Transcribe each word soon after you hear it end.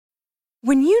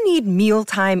When you need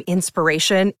mealtime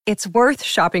inspiration, it's worth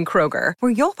shopping Kroger,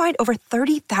 where you'll find over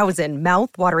 30,000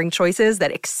 mouth-watering choices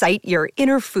that excite your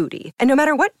inner foodie. And no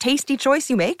matter what tasty choice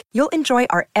you make, you'll enjoy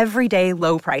our everyday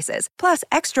low prices, plus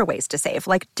extra ways to save,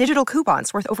 like digital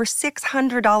coupons worth over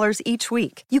 $600 each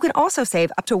week. You can also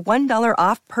save up to $1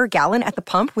 off per gallon at the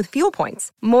pump with fuel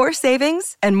points. More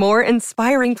savings and more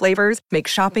inspiring flavors make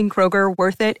shopping Kroger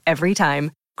worth it every time.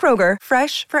 Kroger,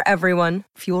 fresh for everyone.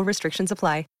 Fuel restrictions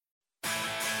apply.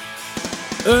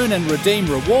 Earn and redeem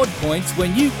reward points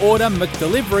when you order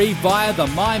McDelivery via the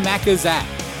My Maccas app.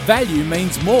 Value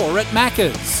means more at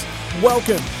Maccas.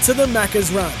 Welcome to the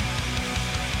Maccas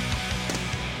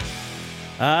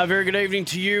Run. Very good evening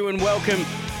to you and welcome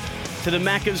to the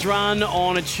Maccas Run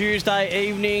on a Tuesday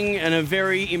evening, and a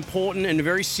very important and a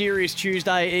very serious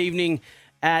Tuesday evening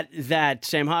at that.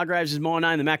 Sam Hargraves is my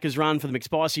name, the Maccas Run for the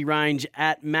McSpicy range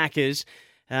at Maccas.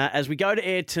 As we go to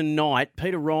air tonight,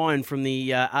 Peter Ryan from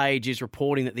the Age is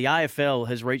reporting that the AFL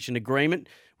has reached an agreement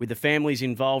with the families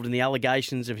involved in the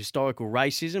allegations of historical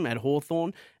racism at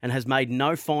Hawthorn and has made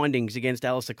no findings against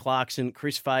Alistair Clarkson,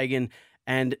 Chris Fagan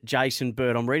and Jason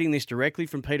Burt. I'm reading this directly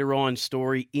from Peter Ryan's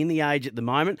story in the Age at the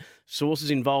moment.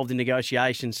 Sources involved in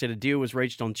negotiations said a deal was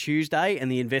reached on Tuesday and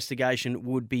the investigation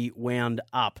would be wound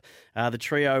up. The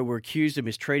trio were accused of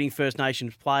mistreating First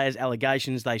Nations players,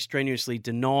 allegations they strenuously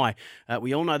deny.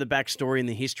 We all know the backstory and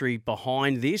the history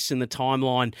behind this and the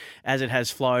timeline as it has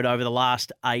flowed over the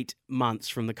last 8 months,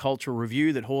 from the cultural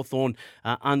review that Hawthorn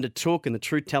undertook and the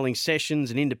truth-telling sessions,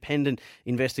 an independent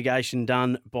investigation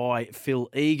done by Phil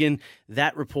Egan.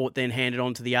 That report then handed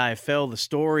on to the AFL. The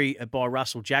story by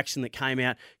Russell Jackson that came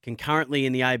out concurrently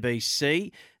in the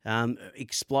ABC.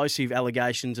 Explosive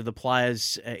allegations of the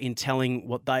players in telling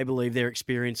what they believe their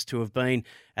experience to have been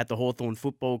at the Hawthorn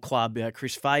Football Club.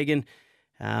 Chris Fagan,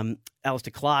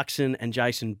 Alistair Clarkson and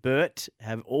Jason Burt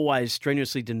have always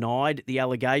strenuously denied the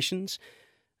allegations.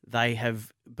 They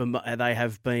have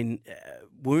been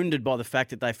wounded by the fact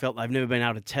that they felt they've never been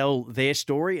able to tell their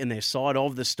story and their side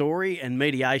of the story, and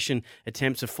mediation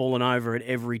attempts have fallen over at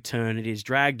every turn. It is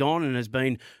dragged on and has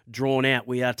been drawn out.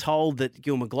 We are told that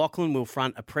Gil McLachlan will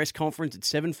front a press conference at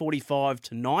 7:45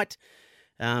 tonight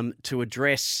to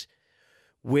address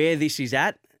where this is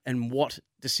at and what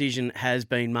decision has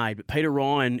been made. But Peter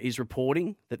Ryan is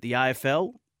reporting that the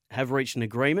AFL have reached an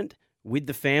agreement with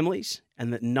the families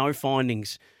and that no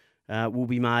findings will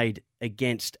be made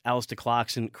against Alistair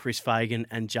Clarkson, Chris Fagan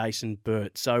and Jason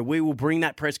Burt. So we will bring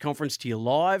that press conference to you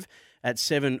live at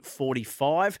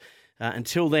 7:45.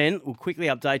 Until then, we'll quickly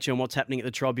update you on what's happening at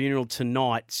the tribunal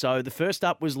tonight. So the first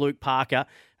up was Luke Parker,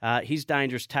 his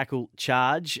dangerous tackle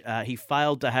charge. He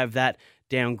failed to have that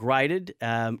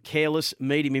downgraded, careless,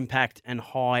 medium impact and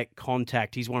high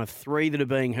contact. He's one of 3 that are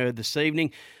being heard this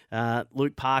evening.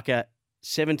 Luke Parker,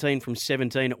 17 from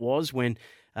 17 it was when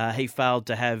he failed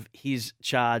to have his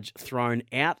charge thrown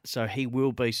out, so he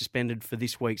will be suspended for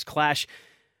this week's clash.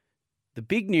 The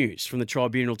big news from the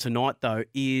tribunal tonight, though,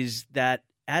 is that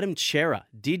Adam Chera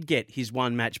did get his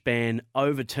one-match ban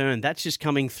overturned. That's just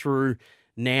coming through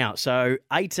now. So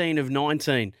 18 of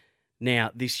 19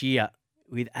 now this year,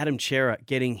 with Adam Chera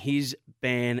getting his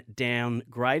ban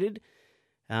downgraded.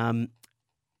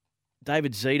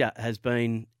 David Zeta has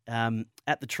been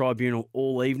at the tribunal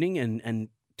all evening and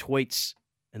tweets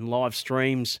and live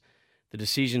streams the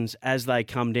decisions as they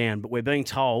come down. But we're being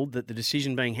told that the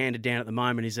decision being handed down at the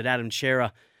moment is that Adam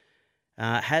Chera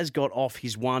has got off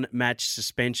his one-match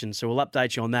suspension. So we'll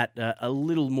update you on that a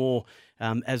little more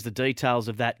as the details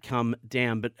of that come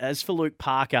down. But as for Luke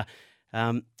Parker,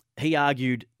 he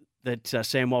argued that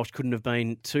Sam Walsh couldn't have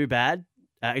been too bad.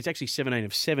 It's actually 17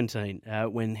 of 17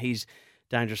 when his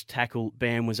dangerous tackle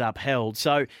ban was upheld.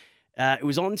 So it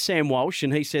was on Sam Walsh,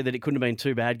 and he said that it couldn't have been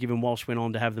too bad given Walsh went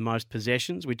on to have the most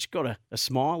possessions, which got a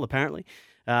smile, apparently,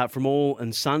 from all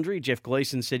and sundry. Jeff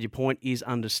Gleeson said your point is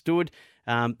understood.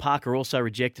 Parker also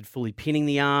rejected fully pinning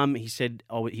the arm. He said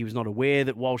he was not aware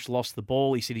that Walsh lost the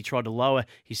ball. He said he tried to lower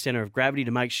his centre of gravity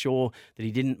to make sure that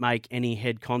he didn't make any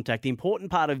head contact. The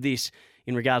important part of this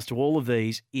in regards to all of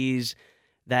these is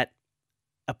that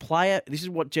a player, this is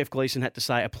what Jeff Gleeson had to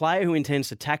say, a player who intends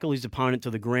to tackle his opponent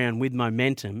to the ground with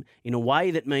momentum in a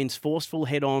way that means forceful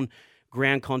head-on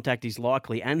ground contact is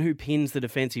likely and who pins the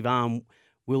defensive arm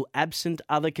will, absent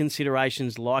other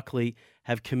considerations, likely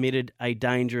have committed a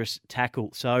dangerous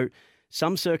tackle. So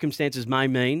some circumstances may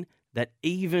mean that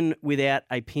even without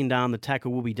a pinned arm, the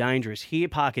tackle will be dangerous. Here,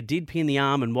 Parker did pin the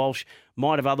arm and Walsh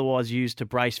might have otherwise used to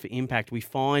brace for impact. We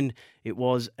find it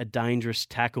was a dangerous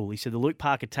tackle. He said the Luke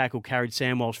Parker tackle carried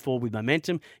Sam Walsh forward with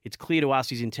momentum. It's clear to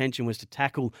us his intention was to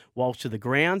tackle Walsh to the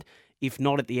ground. if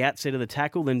not at the outset of the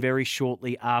tackle, then very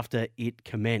shortly after it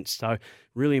commenced. So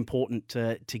really important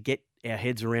to get our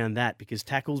heads around that, because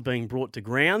tackles being brought to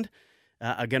ground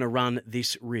are going to run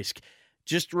this risk.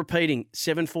 Just repeating,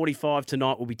 7:45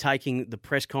 tonight we'll be taking the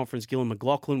press conference. Gillon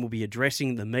McLachlan will be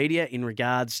addressing the media in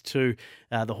regards to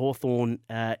the Hawthorn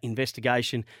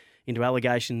investigation into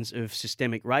allegations of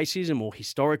systemic racism or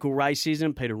historical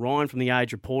racism. Peter Ryan from The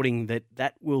Age reporting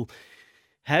that will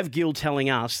have Gill telling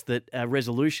us that a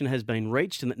resolution has been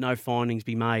reached and that no findings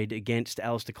be made against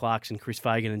Alistair Clarkson, Chris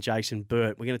Fagan and Jason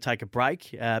Burt. We're going to take a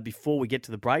break. Before we get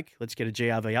to the break, let's get a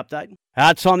GRV update.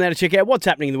 It's time now to check out what's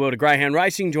happening in the world of greyhound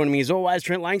racing. Joining me as always,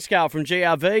 Trent Langscale from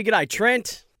GRV. G'day,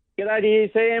 Trent. G'day to you,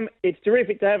 Sam. It's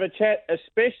terrific to have a chat,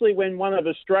 especially when one of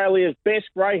Australia's best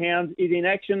greyhounds is in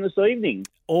action this evening.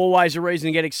 Always a reason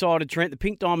to get excited, Trent. The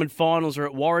Pink Diamond Finals are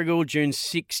at Warragul, June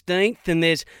 16th, and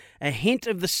there's a hint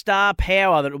of the star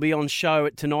power that will be on show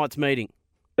at tonight's meeting.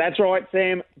 That's right,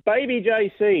 Sam. Baby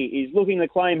JC is looking to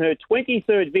claim her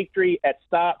 23rd victory at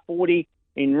Start 40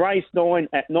 in race 9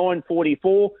 at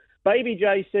 9:44. Baby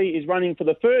JC is running for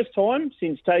the first time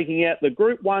since taking out the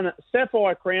Group 1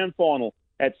 Sapphire Crown final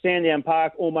at Sandown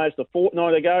Park almost a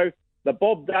fortnight ago. The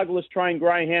Bob Douglas trained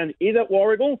greyhound is at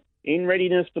Warragul in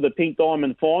readiness for the Pink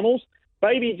Diamond Finals.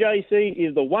 Baby JC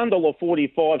is the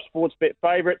 $1.45 sports bet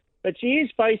favourite, but she is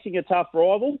facing a tough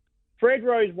rival. Fred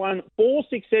Rose won 4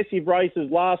 successive races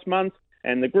last month,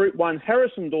 and the Group 1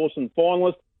 Harrison Dawson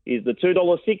finalist is the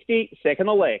 $2.60 second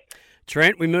elect.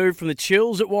 Trent, we move from the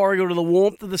chills at Warragul to the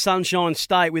warmth of the Sunshine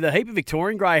State with a heap of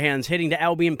Victorian greyhounds heading to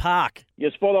Albion Park.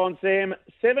 You're spot on, Sam.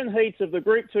 7 heats of the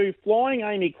Group 2 Flying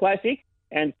Amy Classic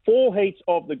and 4 heats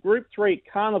of the Group 3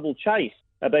 Carnival Chase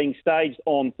are being staged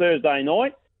on Thursday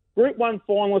night. Group 1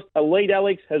 finalist Elite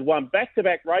Alex has won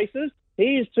back-to-back races.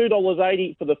 He is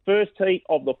 $2.80 for the first heat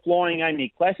of the Flying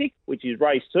Amy Classic, which is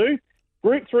race 2.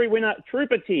 Group 3 winner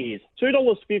Trooper Tears,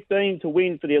 $2.15 to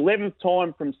win for the 11th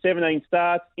time from 17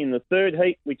 starts in the third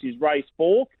heat, which is race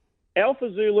 4.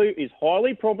 Alpha Zulu is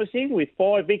highly promising with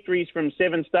 5 victories from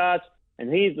 7 starts,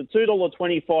 and he is the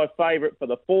 $2.25 favourite for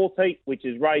the fourth heat, which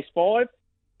is race 5.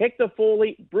 Hector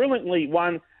Fawley brilliantly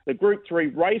won the Group 3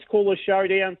 Race Caller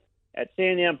Showdown at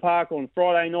Sandown Park on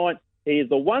Friday night. He is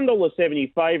the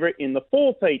 $1.70 favourite in the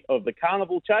fourth heat of the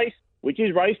Carnival Chase, which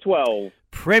is race 12.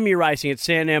 Premier Racing at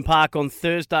Sandown Park on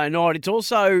Thursday night. It's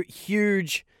also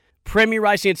huge. Premier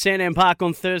Racing at Sandown Park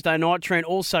on Thursday night, Trent,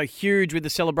 also huge with the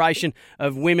celebration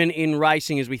of women in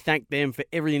racing as we thank them for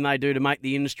everything they do to make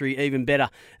the industry even better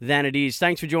than it is.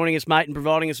 Thanks for joining us, mate, and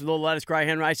providing us with all the latest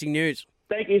greyhound racing news.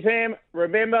 Thank you, Sam.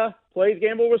 Remember, please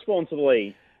gamble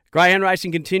responsibly. Greyhound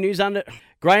Racing continues under.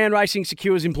 Greyhound Racing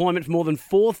secures employment for more than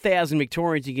 4,000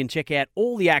 Victorians. You can check out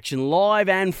all the action live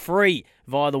and free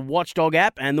via the Watchdog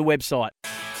app and the website.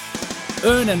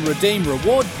 Earn and redeem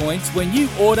reward points when you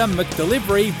order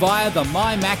McDelivery via the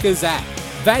My Maccas app.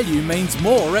 Value means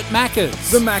more at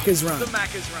Maccas. The Maccas Run. The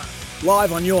Maccas Run.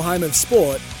 Live on your home of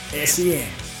sport, SEN.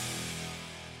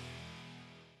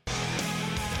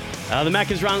 The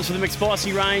Maccas runs for the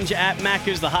McSpicy range at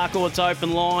Maccas. The Harcourt's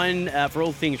open line for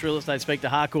all things real estate. Speak to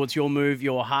Harcourt's, your move,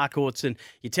 your Harcourt's, and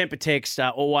your Temper text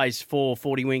always for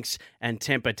 40 Winks and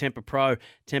Temper. Temper Pro,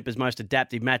 Temper's most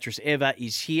adaptive mattress ever,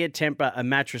 is here. Temper, a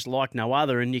mattress like no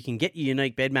other, and you can get your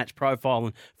unique bed match profile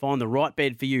and find the right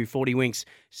bed for you. 40 Winks,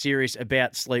 serious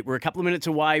about sleep. We're a couple of minutes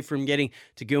away from getting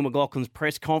to Gil McLachlan's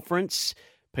press conference.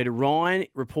 Peter Ryan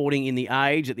reporting in The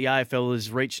Age that the AFL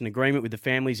has reached an agreement with the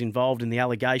families involved in the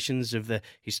allegations of the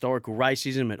historical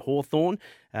racism at Hawthorn,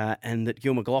 and that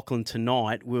Gil McLachlan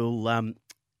tonight will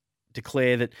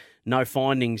declare that no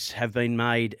findings have been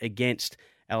made against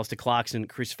Alistair Clarkson,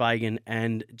 Chris Fagan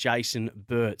and Jason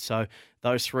Burt. So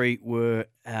those three were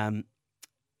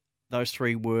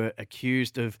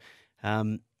accused of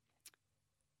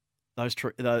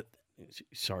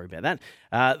Sorry about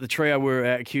that. The trio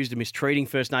were accused of mistreating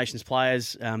First Nations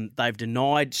players. They've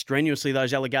denied strenuously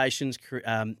those allegations.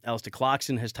 Alistair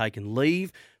Clarkson has taken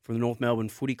leave from the North Melbourne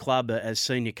Footy Club as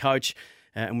senior coach,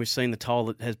 and we've seen the toll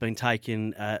that has been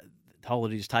taken,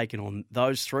 on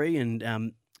those three.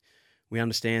 And we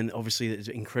understand, obviously, there's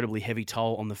an incredibly heavy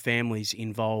toll on the families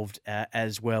involved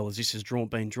as well, as this has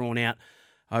been drawn out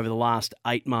over the last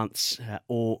 8 months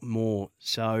or more.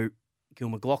 So Gil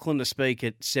McLachlan to speak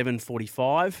at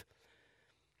 7:45,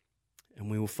 and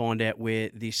we will find out where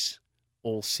this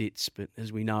all sits. But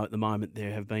as we know at the moment,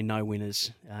 there have been no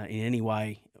winners in any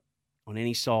way on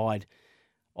any side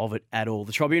of it at all.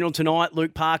 The tribunal tonight,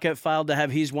 Luke Parker failed to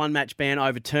have his one-match ban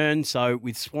overturned, so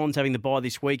with Swans having the bye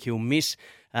this week, he'll miss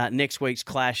next week's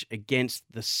clash against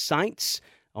the Saints.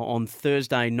 on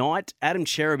Thursday night. Adam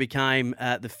Cerra became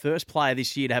the first player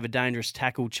this year to have a dangerous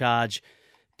tackle charge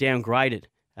downgraded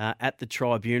at the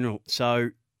tribunal. So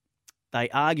they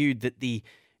argued that the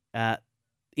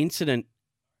incident,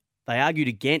 they argued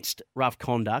against rough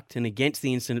conduct and against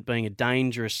the incident being a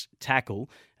dangerous tackle.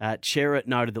 Cerra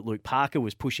noted that Luke Parker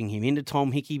was pushing him into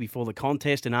Tom Hickey before the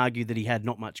contest and argued that he had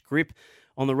not much grip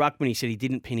on the ruckman. He said he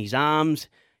didn't pin his arms.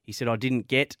 He said, I didn't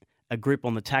get a grip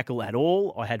on the tackle at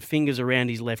all. I had fingers around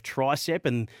his left tricep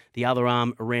and the other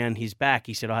arm around his back.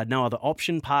 He said, I had no other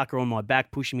option. Parker on my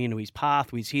back pushing me into his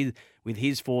path with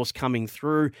his force coming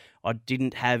through. I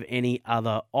didn't have any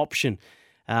other option.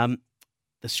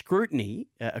 The scrutiny,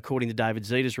 according to David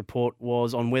Zeta's report,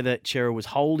 was on whether Cerra was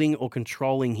holding or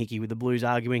controlling Hickey, with the Blues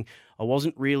arguing, I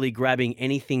wasn't really grabbing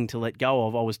anything to let go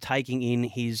of. I was taking in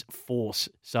his force.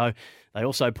 So they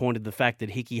also pointed the fact that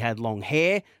Hickey had long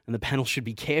hair and the panel should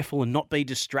be careful and not be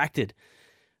distracted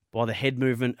by the head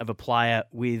movement of a player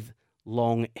with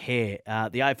long hair.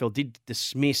 The AFL did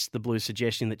dismiss the Blues'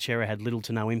 suggestion that Cerra had little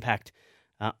to no impact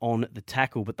on the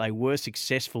tackle, but they were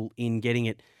successful in getting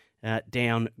it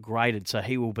downgraded. So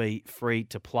he will be free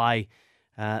to play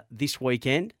this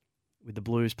weekend, with the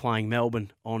Blues playing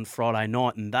Melbourne on Friday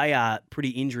night. And they are pretty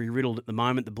injury-riddled at the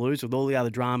moment, the Blues, with all the other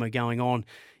drama going on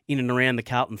in and around the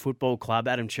Carlton Football Club.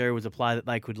 Adam Cerra was a player that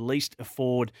they could least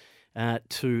afford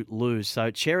to lose.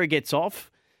 So Cerra gets off,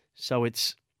 so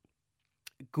it's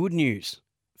good news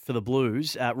for the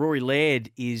Blues. Rory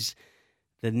Laird is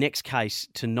the next case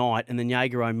tonight, and then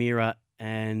Jaeger O'Meara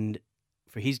and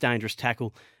for his dangerous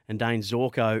tackle, and Dane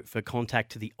Zorko for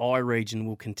contact to the eye region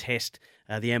will contest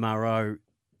the MRO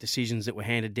decisions that were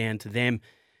handed down to them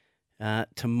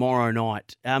tomorrow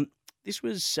night. This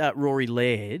was Rory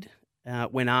Laird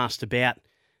when asked about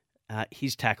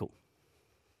his tackle.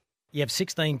 You have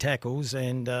 16 tackles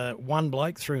and one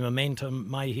bloke through momentum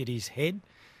may hit his head.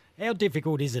 How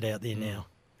difficult is it out there now?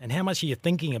 And how much are you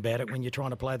thinking about it when you're trying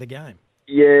to play the game?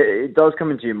 Yeah, it does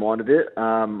come into your mind a bit.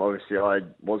 Obviously, I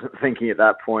wasn't thinking at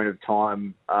that point of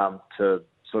time to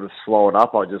sort of slow it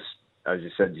up. I just, as you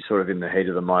said, you're sort of in the heat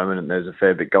of the moment and there's a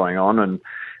fair bit going on. And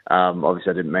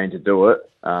obviously, I didn't mean to do it.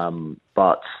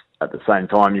 But at the same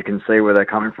time, you can see where they're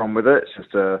coming from with it. It's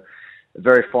just a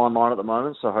very fine line at the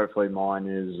moment. So hopefully mine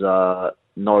is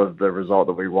not of the result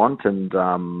that we want. And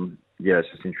yeah, it's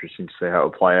just interesting to see how it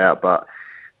will play out. But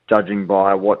judging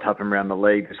by what's happened around the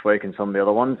league this week and some of the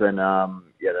other ones, and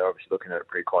yeah, they're obviously looking at it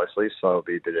pretty closely. So it'll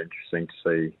be a bit interesting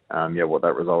to see what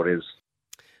that result is.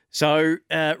 So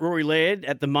Rory Laird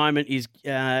at the moment is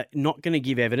not going to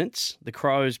give evidence. The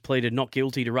Crows pleaded not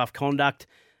guilty to rough conduct.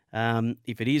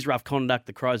 If it is rough conduct,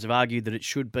 the Crows have argued that it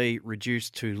should be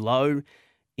reduced to low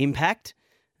impact.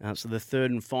 So the third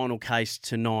and final case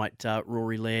tonight,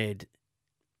 Rory Laird.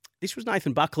 This was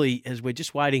Nathan Buckley, as we're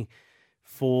just waiting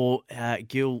for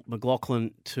Gil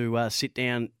McLaughlin to sit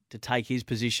down to take his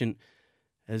position,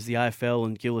 as the AFL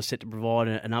and Gil are set to provide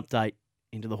an update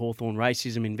into the Hawthorn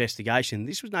racism investigation.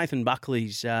 This was Nathan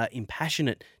Buckley's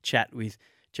impassionate chat with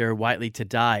Gerard Whateley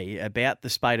today about the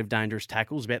spate of dangerous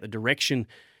tackles, about the direction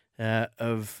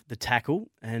of the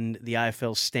tackle and the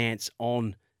AFL's stance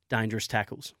on dangerous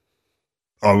tackles.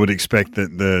 I would expect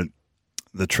that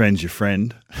the trend's your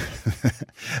friend,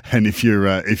 and if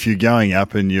you're going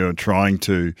up and you're trying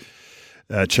to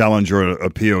challenge or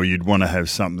appeal, you'd want to have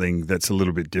something that's a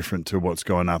little bit different to what's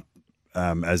gone up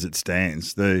as it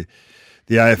stands. The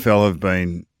AFL have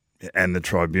been, and the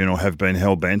tribunal have been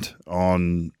hell-bent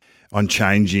on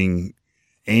changing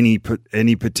any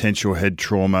potential head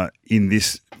trauma in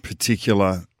this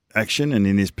particular action and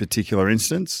in this particular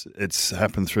instance. It's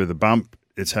happened through the bump,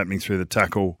 it's happening through the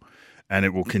tackle, and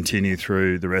it will continue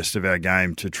through the rest of our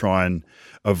game to try and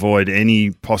avoid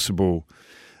any possible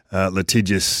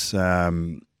litigious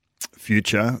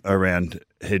future around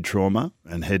head trauma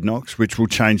and head knocks, which will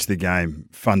change the game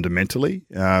fundamentally,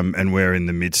 and we're in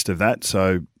the midst of that.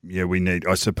 So, yeah, we need,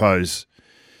 I suppose,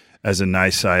 as a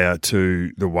naysayer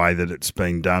to the way that it's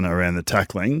being done around the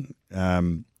tackling,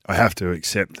 I have to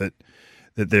accept that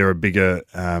there are bigger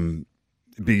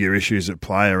issues at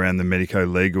play around the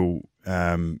medico-legal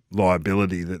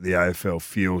liability that the AFL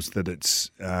feels that it's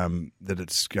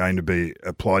going to be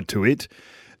applied to it,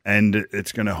 and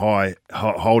it's going to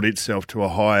hold itself to a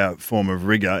higher form of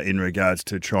rigour in regards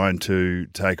to trying to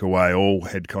take away all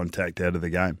head contact out of the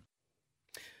game.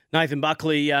 Nathan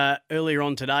Buckley earlier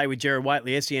on today with Gerard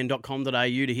Whateley, sen.com.au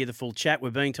to hear the full chat.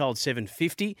 We're being told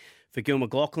 7:50 for Gil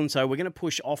McLaughlin, so we're going to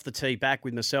push off the tee back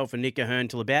with myself and Nick Ahern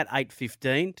till about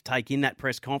 8:15 to take in that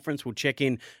press conference. We'll check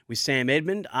in with Sam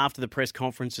Edmund after the press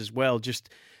conference as well. Just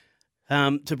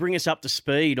to bring us up to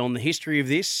speed on the history of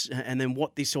this and then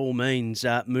what this all means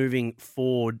moving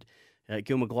forward.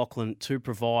 Gil McLaughlin to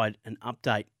provide an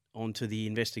update onto the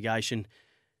investigation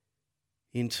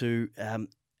into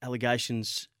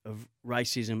allegations of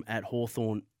racism at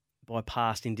Hawthorn by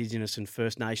past Indigenous and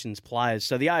First Nations players.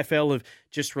 So the AFL have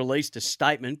just released a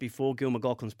statement before Gil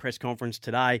McLaughlin's press conference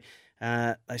today.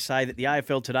 They say that the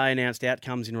AFL today announced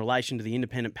outcomes in relation to the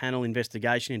independent panel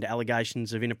investigation into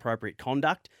allegations of inappropriate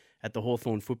conduct at the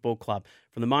Hawthorn Football Club.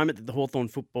 From the moment that the Hawthorn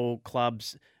Football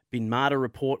Club's Bin Marta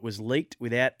report was leaked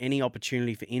without any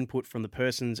opportunity for input from the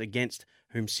persons against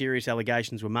whom serious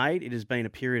allegations were made, it has been a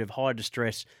period of high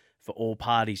distress for all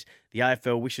parties. The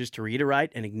AFL wishes to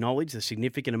reiterate and acknowledge the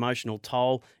significant emotional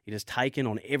toll it has taken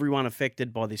on everyone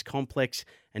affected by this complex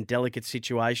and delicate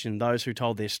situation, those who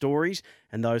told their stories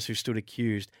and those who stood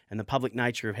accused, and the public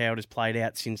nature of how it has played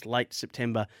out since late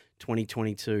September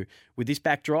 2022. With this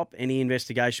backdrop, any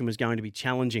investigation was going to be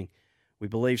challenging. We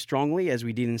believe strongly, as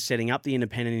we did in setting up the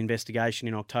independent investigation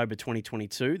in October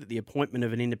 2022, that the appointment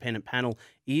of an independent panel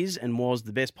is and was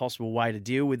the best possible way to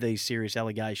deal with these serious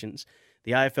allegations.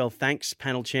 The AFL thanks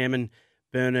panel chairman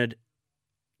Bernard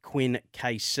Quinn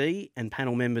KC and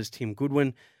panel members Tim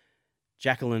Goodwin,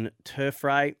 Jacqueline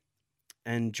Turfray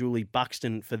and Julie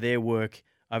Buxton for their work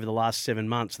over the last 7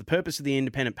 months. The purpose of the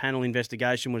independent panel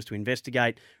investigation was to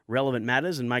investigate relevant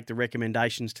matters and make the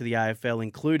recommendations to the AFL,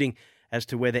 including as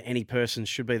to whether any person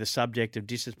should be the subject of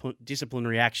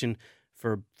disciplinary action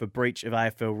for breach of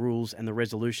AFL rules, and the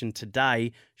resolution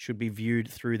today should be viewed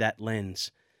through that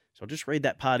lens. So I'll just read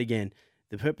that part again.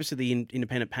 The purpose of the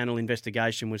independent panel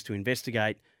investigation was to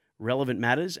investigate relevant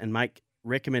matters and make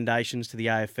recommendations to the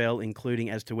AFL, including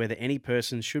as to whether any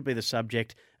person should be the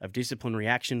subject of disciplinary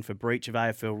action for breach of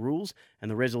AFL rules,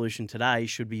 and the resolution today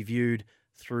should be viewed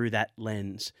through that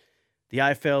lens. The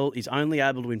AFL is only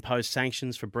able to impose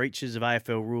sanctions for breaches of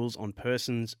AFL rules on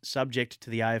persons subject to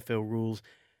the AFL rules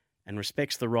and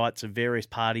respects the rights of various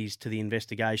parties to the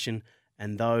investigation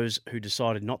and those who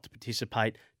decided not to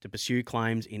participate to pursue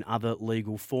claims in other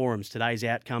legal forums. Today's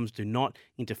outcomes do not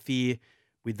interfere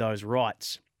with those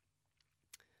rights.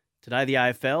 Today, the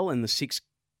AFL and the 6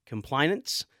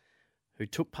 complainants who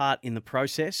took part in the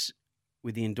process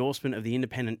with the endorsement of the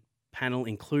independent panel,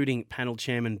 including panel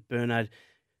chairman Bernard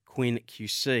Quinn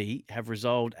QC, have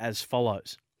resolved as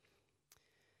follows.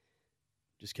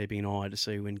 Just keeping an eye to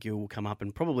see when Gil will come up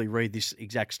and probably read this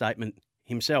exact statement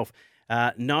himself.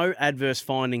 No adverse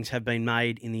findings have been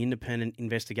made in the independent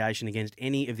investigation against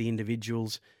any of the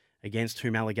individuals against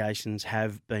whom allegations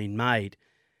have been made.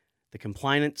 The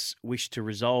complainants wish to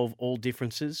resolve all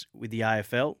differences with the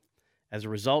AFL. As a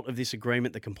result of this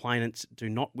agreement, the complainants do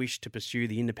not wish to pursue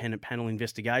the independent panel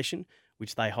investigation,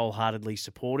 which they wholeheartedly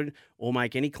supported, or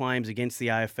make any claims against the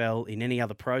AFL in any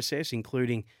other process,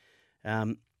 including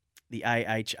the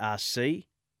AHRC,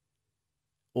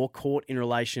 or court in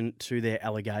relation to their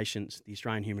allegations, the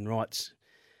Australian Human Rights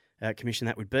Commission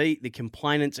that would be. The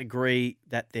complainants agree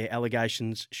that their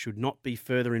allegations should not be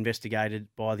further investigated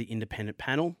by the independent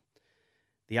panel.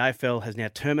 The AFL has now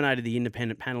terminated the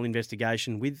independent panel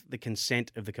investigation with the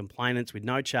consent of the complainants, with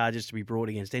no charges to be brought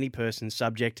against any person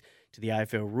subject to the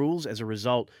AFL rules as a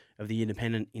result of the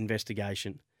independent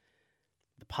investigation.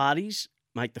 The parties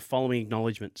make the following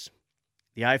acknowledgements.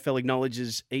 The AFL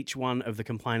acknowledges each one of the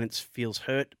complainants feels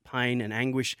hurt, pain and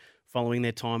anguish following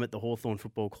their time at the Hawthorn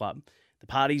Football Club. The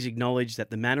parties acknowledge that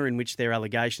the manner in which their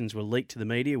allegations were leaked to the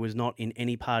media was not in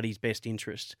any party's best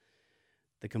interest.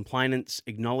 The complainants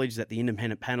acknowledge that the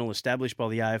independent panel established by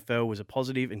the AFL was a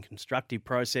positive and constructive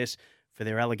process for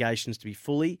their allegations to be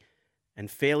fully and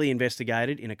fairly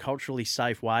investigated in a culturally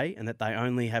safe way, and that they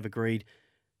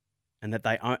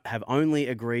have only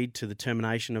agreed to the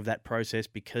termination of that process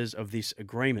because of this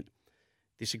agreement.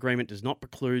 This agreement does not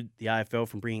preclude the AFL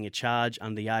from bringing a charge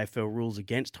under the AFL rules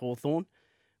against Hawthorn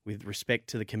with respect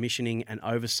to the commissioning and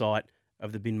oversight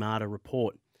of the Bin Marta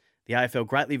report. The AFL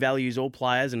greatly values all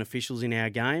players and officials in our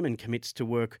game and commits to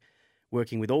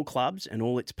working with all clubs and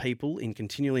all its people in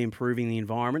continually improving the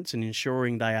environments and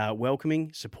ensuring they are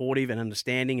welcoming, supportive and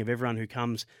understanding of everyone who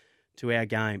comes to our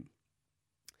game.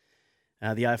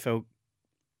 The AFL,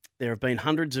 there have been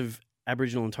hundreds of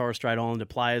Aboriginal and Torres Strait Islander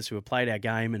players who have played our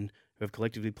game and who have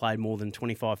collectively played more than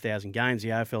 25,000 games. The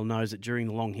AFL knows that during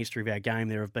the long history of our game,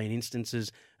 there have been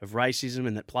instances of racism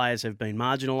and that players have been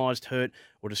marginalised, hurt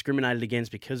or discriminated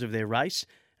against because of their race,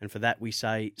 and for that we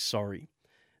say sorry.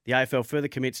 The AFL further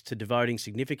commits to devoting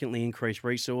significantly increased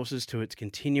resources to its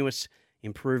continuous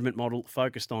improvement model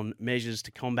focused on measures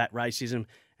to combat racism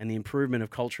and the improvement of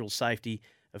cultural safety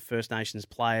of First Nations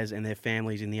players and their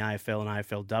families in the AFL and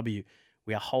AFLW.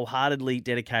 We are wholeheartedly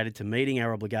dedicated to meeting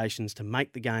our obligations to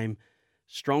make the game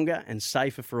stronger and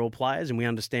safer for all players, and we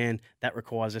understand that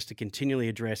requires us to continually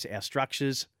address our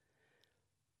structures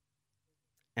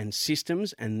and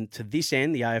systems. And to this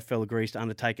end, the AFL agrees to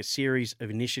undertake a series of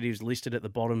initiatives listed at the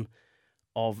bottom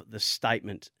of the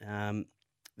statement. There's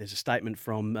a statement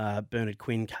from Bernard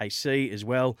Quinn, KC, as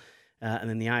well. And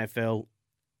then the AFL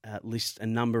lists a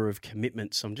number of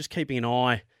commitments. So I'm just keeping an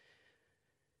eye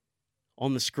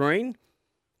on the screen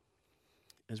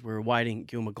as we're awaiting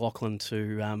Gil McLachlan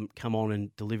to come on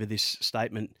and deliver this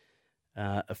statement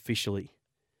officially.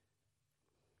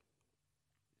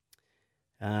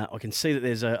 I can see that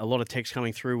there's a lot of text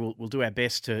coming through. We'll do our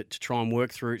best to try and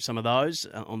work through some of those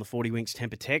on the 40 Winks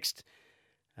temper text.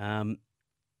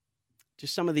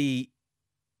 Just some of the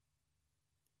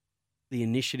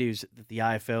initiatives that the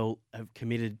AFL have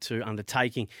committed to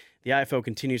undertaking. The AFL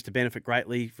continues to benefit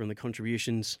greatly from the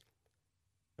contributions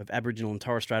of Aboriginal and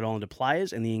Torres Strait Islander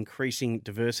players and the increasing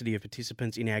diversity of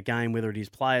participants in our game, whether it is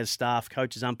players, staff,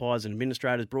 coaches, umpires and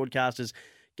administrators, broadcasters,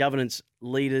 governance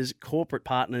leaders, corporate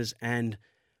partners and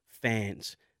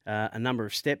fans. A number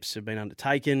of steps have been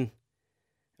undertaken.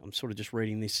 I'm sort of just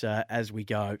reading this as we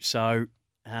go. So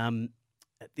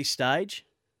at this stage,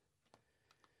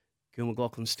 Gil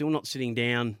McLachlan's still not sitting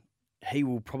down. He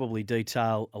will probably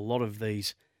detail a lot of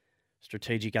these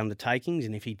strategic undertakings,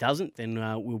 and if he doesn't, then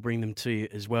we'll bring them to you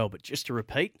as well. But just to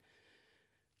repeat,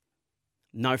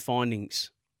 no findings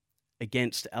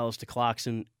against Alistair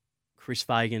Clarkson, Chris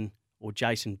Fagan or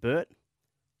Jason Burt,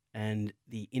 and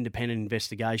the independent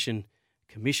investigation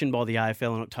commissioned by the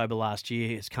AFL in October last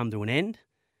year has come to an end.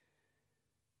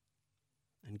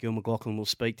 And Gil McLachlan will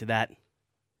speak to that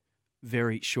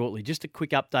very shortly. Just a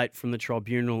quick update from the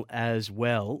tribunal as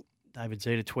well. David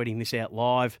Zeta tweeting this out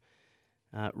live.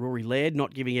 Rory Laird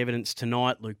not giving evidence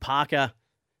tonight. Luke Parker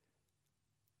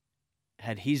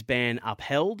had his ban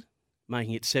upheld,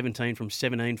 making it 17 from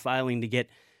 17, failing to get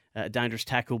a dangerous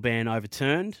tackle ban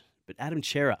overturned. But Adam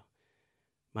Cerra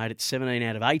made it 17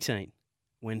 out of 18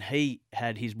 when he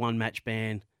had his one-match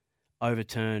ban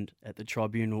overturned at the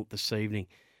tribunal this evening.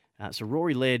 So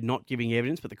Rory Laird not giving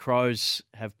evidence, but the Crows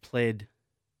have pled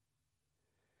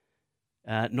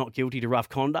not guilty to rough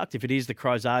conduct. If it is, the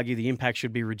Crows argue the impact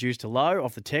should be reduced to low.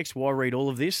 Off the text, why read all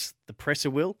of this? The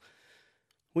presser will.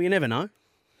 Well, you never know.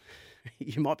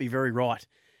 You might be very right.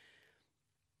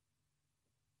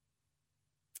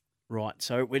 Right,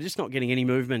 so we're just not getting any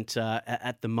movement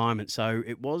at the moment. So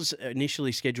it was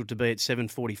initially scheduled to be at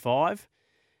 7:45,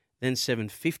 then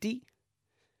 7:50.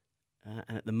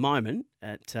 And at the moment,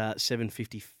 at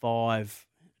 7:55,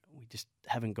 we just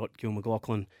haven't got Gil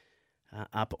McLachlan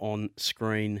up on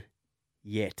screen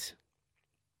yet.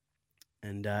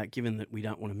 And given that we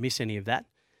don't want to miss any of that,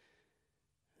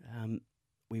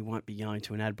 we won't be going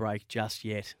to an ad break just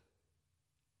yet.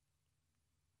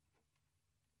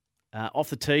 Off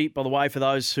the tee, by the way, for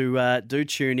those who do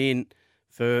tune in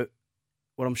for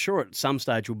what I'm sure at some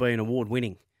stage will be an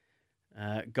award-winning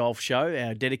golf show,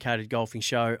 our dedicated golfing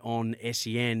show on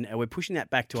SEN. We're pushing that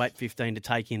back to 8:15 to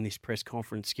take in this press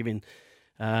conference, given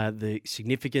the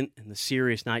significant and the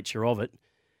serious nature of it.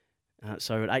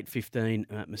 So at 8:15,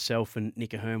 myself and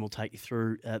Nick Ahern will take you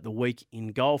through the week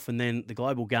in golf, and then the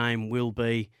global game will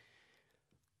be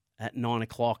at 9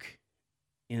 o'clock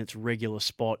in its regular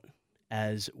spot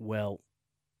as well.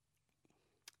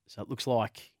 So it looks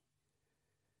like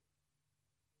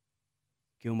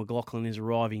Gil McLachlan is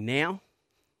arriving now.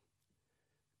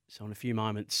 So in a few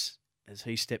moments, as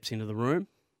he steps into the room.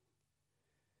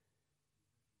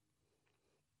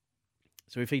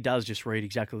 So if he does just read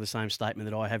exactly the same statement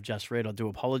that I have just read, I do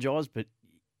apologise, but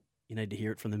you need to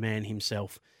hear it from the man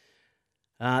himself.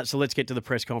 So let's get to the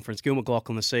press conference. Gil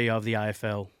McLachlan, the CEO of the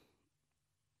AFL,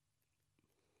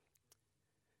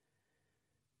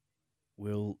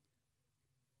 will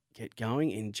get going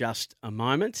in just a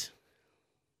moment.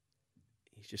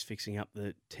 He's just fixing up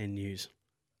the 10 News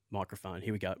microphone.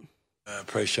 Here we go. I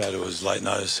appreciate it was late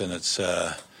notice and it's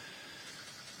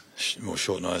more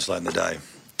short notice late in the day.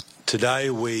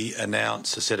 Today we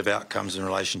announce a set of outcomes in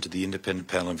relation to the independent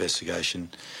panel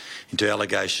investigation into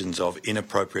allegations of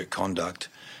inappropriate conduct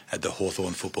at the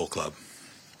Hawthorn Football Club.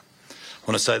 I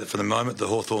want to say that for the moment the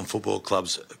Hawthorn Football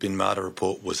Club's Bin Mata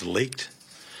report was leaked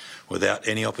without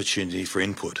any opportunity for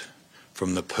input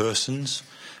from the persons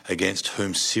against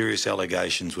whom serious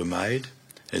allegations were made.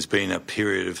 It has been a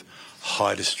period of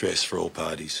high distress for all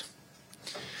parties.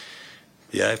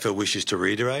 The AFL wishes to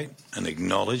reiterate and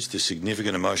acknowledge the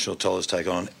significant emotional toll it's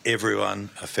taken on everyone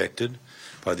affected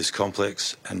by this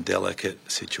complex and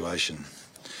delicate situation.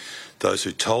 Those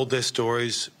who told their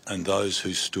stories and those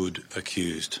who stood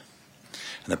accused.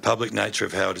 and the public nature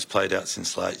of how it has played out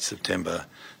since late September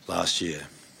last year.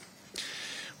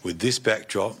 With this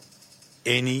backdrop,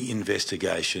 any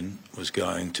investigation was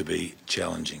going to be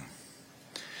challenging.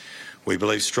 We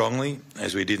believe strongly,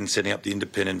 as we did in setting up the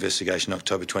independent investigation in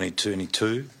October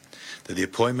 2022, that the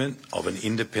appointment of an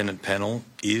independent panel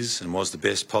is and was the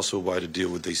best possible way to deal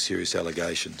with these serious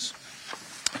allegations.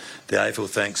 The AFL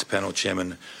thanks panel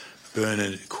chairman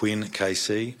Bernard Quinn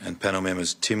KC and panel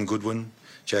members Tim Goodwin,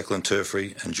 Jacqueline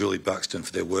Turfrey and Julie Buxton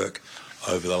for their work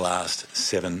over the last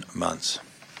 7 months.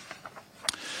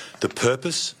 The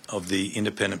purpose of the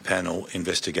independent panel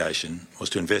investigation was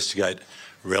to investigate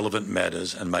relevant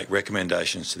matters and make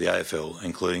recommendations to the AFL,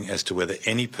 including as to whether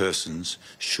any persons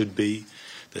should be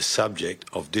the subject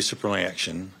of disciplinary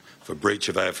action for breach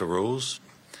of AFL rules,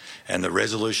 and the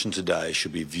resolution today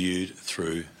should be viewed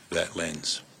through that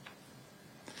lens.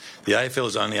 The AFL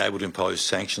is only able to impose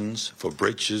sanctions for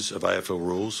breaches of AFL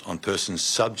rules on persons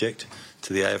subject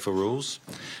to the AFL rules,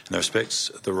 and that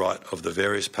respects the right of the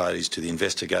various parties to the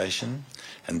investigation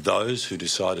and those who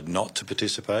decided not to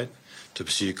participate to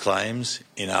pursue claims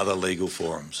in other legal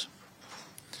forums.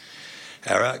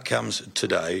 Our outcomes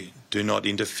today do not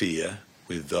interfere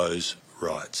with those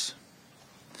rights.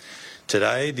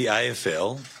 Today, the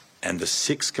AFL and the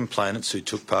 6 complainants who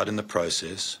took part in the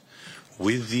process,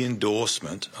 with the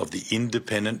endorsement of the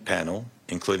independent panel,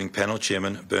 including panel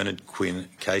chairman Bernard Quinn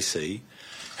KC,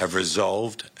 have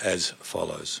resolved as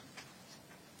follows.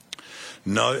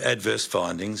 No adverse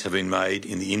findings have been made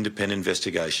in the independent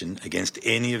investigation against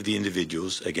any of the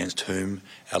individuals against whom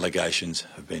allegations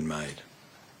have been made.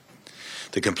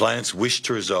 The complainants wish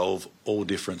to resolve all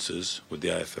differences with the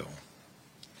AFL.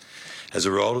 As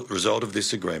a result of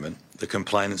this agreement, the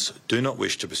complainants do not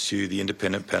wish to pursue the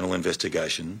independent panel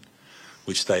investigation,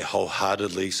 which they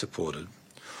wholeheartedly supported,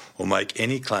 or make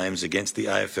any claims against the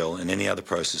AFL in any other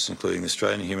process, including the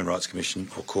Australian Human Rights Commission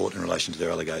or court in relation to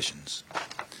their allegations.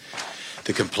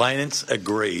 The complainants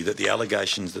agree that the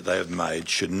allegations that they have made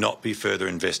should not be further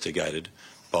investigated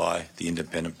by the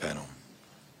independent panel.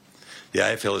 The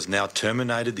AFL has now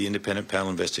terminated the independent panel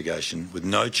investigation with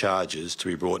no charges to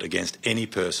be brought against any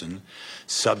person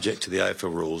subject to the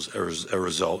AFL rules as a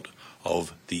result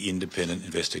of the independent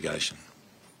investigation.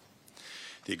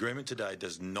 The agreement today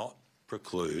does not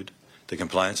preclude the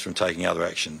complainants from taking other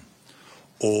action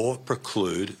or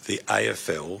preclude the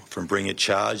AFL from bringing a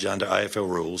charge under AFL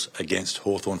rules against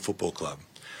Hawthorn Football Club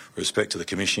with respect to the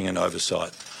commissioning and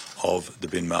oversight of the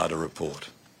Bin Mada report.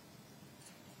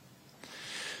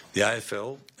 The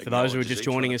AFL... For those who are just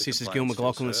joining us, this is Gil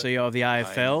McLaughlin, the CEO of the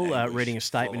AFL, reading a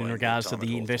statement in regards to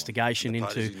the investigation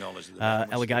into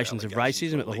allegations of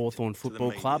racism at the Hawthorn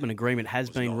Football Club. An agreement has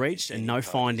been reached and no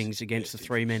findings against the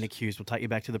 3 men accused. We'll take you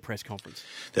back to the press conference.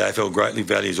 The AFL greatly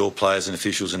values all players and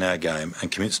officials in our game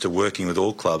and commits to working with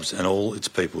all clubs and all its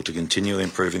people to continually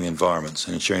improving the environments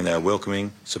and ensuring they are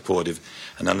welcoming, supportive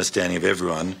and understanding of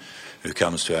everyone who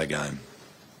comes to our game.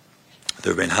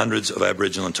 There have been hundreds of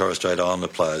Aboriginal and Torres Strait Islander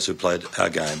players who played our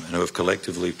game and who have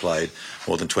collectively played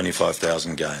more than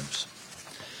 25,000 games.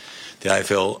 The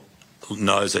AFL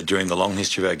knows that during the long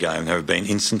history of our game there have been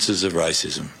instances of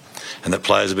racism and that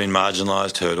players have been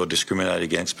marginalised, hurt or discriminated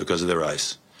against because of their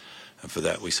race. And for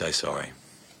that we say sorry.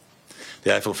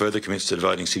 The AFL further commits to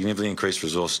devoting significantly increased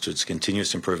resources to its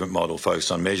continuous improvement model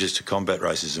focused on measures to combat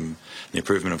racism and the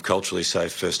improvement of culturally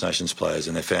safe First Nations players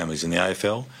and their families in the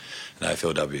AFL and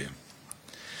AFLW.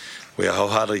 We are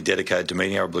wholeheartedly dedicated to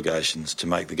meeting our obligations to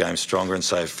make the game stronger and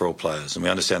safer for all players, and we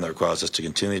understand that requires us to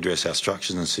continually address our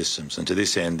structures and systems, and to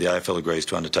this end the AFL agrees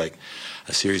to undertake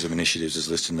a series of initiatives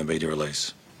as listed in the media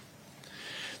release.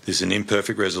 This is an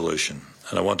imperfect resolution,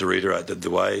 and I want to reiterate that the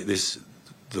way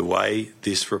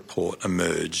this report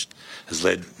emerged has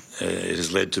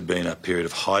led to being a period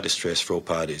of high distress for all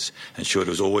parties, and sure it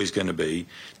was always going to be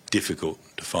difficult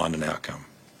to find an outcome.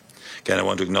 Again, I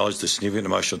want to acknowledge the significant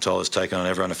emotional toll it's taken on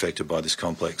everyone affected by this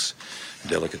complex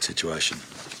and delicate situation.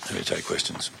 Let me take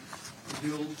questions.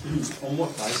 Bill, on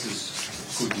what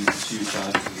basis could you pursue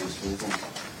charges against Hawthorn?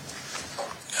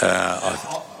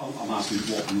 I'm asking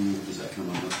what rule does that come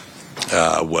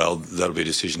under? Well, that'll be a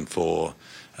decision for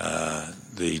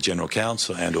the General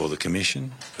Counsel and or the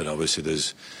Commission, but obviously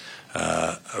there's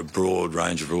a broad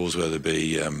range of rules, whether it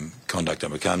be conduct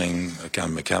unbecoming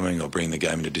or bringing the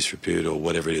game into disrepute or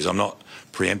whatever it is. I'm not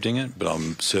preempting it, but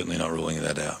I'm certainly not ruling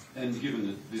that out. And given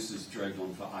that this has dragged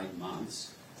on for 8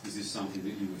 months, is this something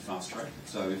that you would fast track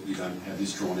so you don't have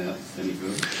this drawn out any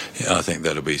further? Yeah, I think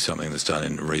that'll be something that's done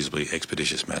in a reasonably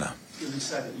expeditious manner. You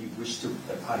say that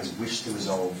the parties wish to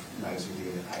resolve matters with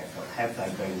the AFL. Have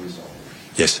they been resolved?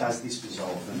 Yes. Does this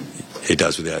resolve them? It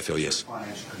does with the AFL, yes.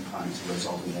 Financial component to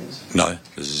resolving these? No,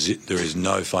 there is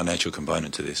no financial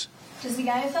component to this. Does the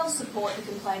AFL support the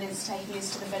complainants taking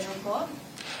this to the federal court?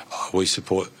 We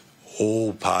support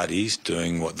all parties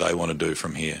doing what they want to do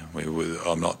from here.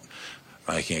 I'm not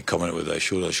making a comment whether they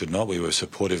should or should not. We were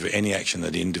supportive of any action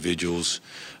that individuals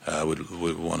would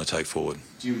want to take forward.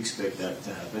 Do you expect that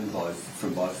to happen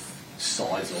from both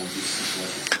sides of this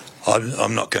situation?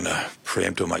 I'm not going to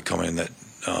preempt or make comment on that,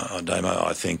 Damo.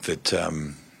 I think that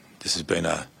this has been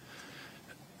a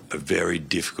very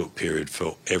difficult period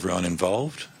for everyone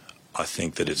involved. I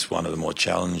think that it's one of the more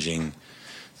challenging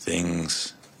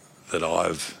things that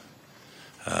I've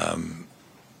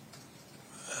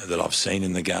seen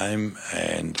in the game,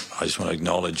 and I just want to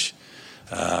acknowledge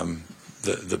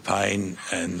the pain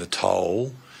and the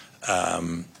toll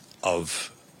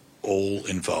of all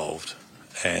involved.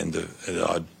 And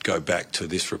I'd go back to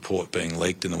this report being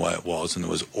leaked in the way it was, and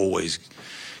there was always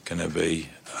going to be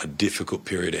a difficult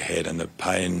period ahead, and the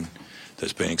pain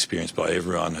that's been experienced by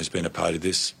everyone who's been a part of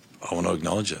this, I want to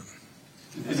acknowledge it.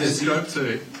 Is there scope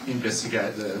to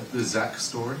investigate the Zach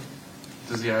story?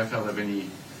 Does the AFL have any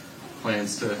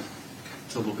plans to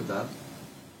look at that?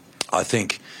 I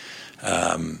think,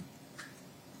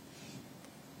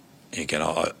 again,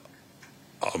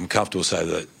 I'm comfortable to say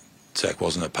that Zach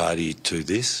wasn't a party to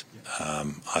this.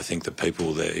 I think that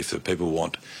if the people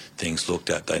want things looked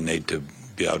at, they need to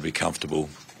be able to be comfortable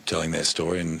telling their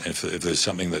story, and if there's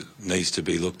something that needs to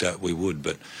be looked at, we would,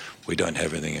 but we don't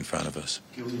have anything in front of us.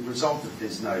 Given the result that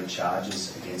there's no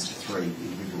charges against 3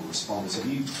 individual responders, have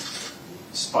you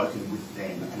spoken with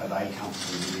them, and are they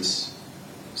comfortable with this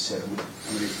settlement?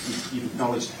 I mean, you've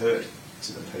acknowledged hurt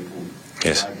to the people who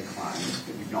made the claims,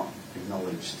 but you've not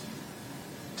acknowledged...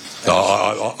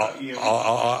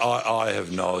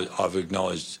 I've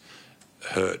acknowledged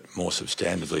hurt more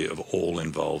substantively of all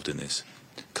involved in this,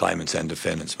 claimants and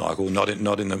defendants, Michael. Not in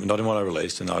what I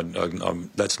released, and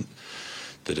that's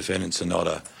the defendants are not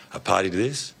a party to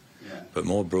this, but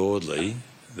more broadly,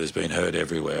 there's been hurt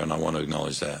everywhere, and I want to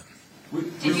acknowledge that.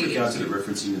 With regard to the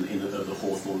referencing of the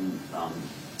Hawthorn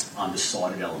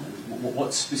undecided element,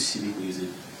 what specifically is it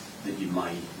that you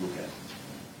may look at?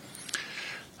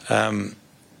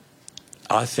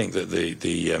 I think that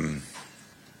the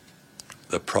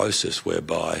process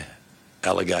whereby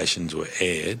allegations were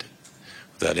aired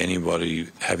without anybody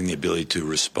having the ability to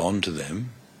respond to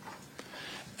them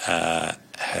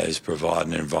has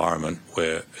provided an environment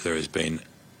where there has been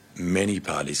many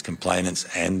parties, complainants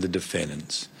and the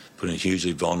defendants, put in a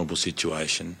hugely vulnerable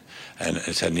situation, and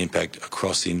it's had an impact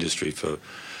across the industry for,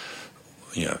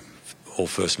 all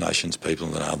First Nations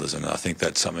people and others, and I think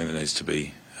that's something that needs to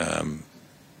be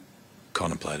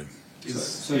contemplated.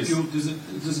 So does it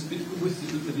with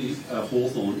the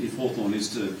Hawthorn, if Hawthorn is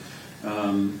to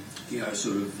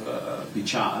be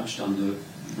charged under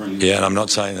bringing... Yeah, and I'm not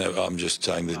saying that, I'm just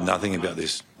saying there's nothing about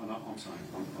this. I'm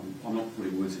not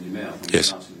putting words in your mouth, I'm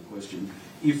just asking the question.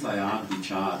 If they are to be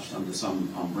charged under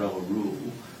some umbrella rule,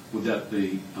 would that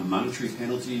be a monetary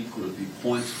penalty? Could it be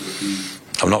points? Could it be...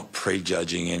 I'm not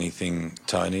prejudging anything,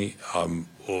 Tony.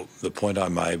 The point I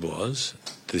made was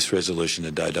this resolution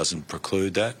today doesn't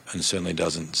preclude that, and certainly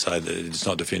doesn't say that it's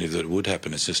not definitive that it would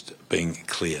happen. It's just being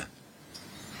clear.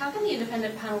 How can the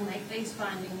independent panel make these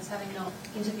findings, having not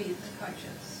interviewed the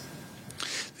coaches?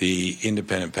 The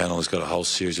independent panel has got a whole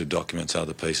series of documents,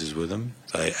 other pieces with them.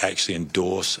 They actually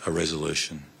endorse a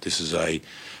resolution. This is a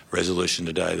resolution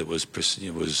today that was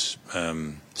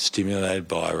stimulated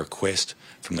by a request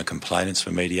from the complainants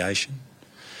for mediation.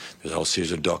 There's a whole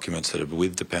series of documents that are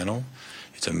with the panel.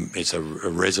 It's a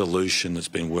resolution that's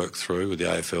been worked through with the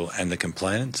AFL and the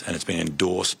complainants, and it's been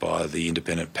endorsed by the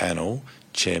independent panel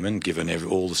chairman, given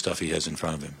all the stuff he has in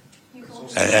front of him.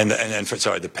 And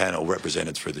the panel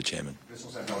represented through the chairman. It's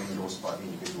also not endorsed by the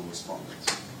individual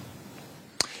respondents.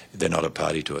 They're not a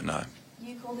party to it, no.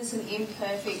 You call this an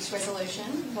imperfect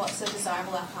resolution. What's a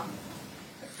desirable outcome?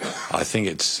 I think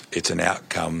it's an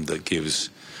outcome that gives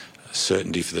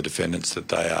certainty for the defendants that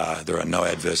there are no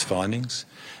adverse findings,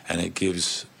 and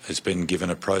it's been given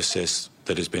a process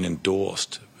that has been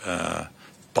endorsed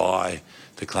by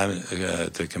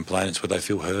the complainants where they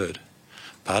feel heard.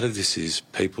 Part of this is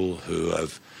people who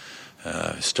have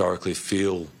historically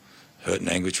feel hurt and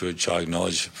anguish, which I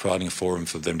acknowledge, providing a forum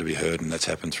for them to be heard, and that's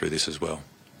happened through this as well.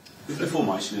 With the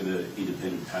formation of the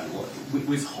independent panel,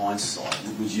 with hindsight,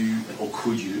 would you, or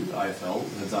could you, AFL,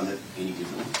 have done it any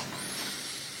differently?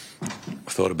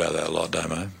 I've thought about that a lot,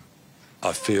 Damo.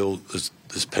 I feel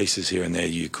there's pieces here and there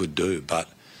you could do, but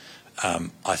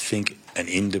I think an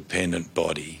independent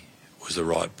body was the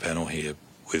right panel here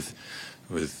with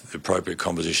with appropriate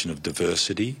composition of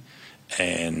diversity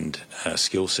and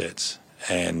skill sets.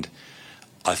 And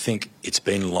I think it's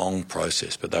been a long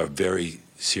process, but they were very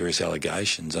serious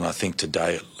allegations. And I think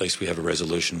today at least we have a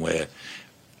resolution where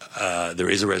there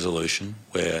is a resolution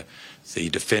where the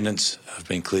defendants have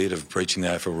been cleared of breaching the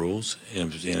AFL rules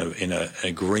in an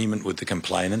agreement with the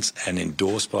complainants and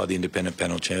endorsed by the independent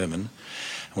panel chairman.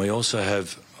 And we also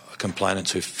have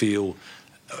complainants who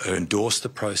endorse the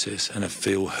process and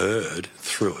feel heard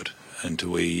through it. And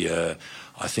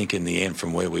I think in the end,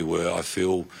 from where we were, I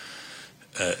feel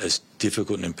as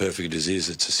difficult and imperfect as it is,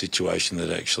 it's a situation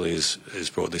that actually has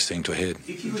brought this thing to a head.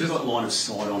 If you had got line of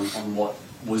sight on what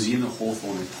was in the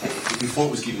Hawthorn report, before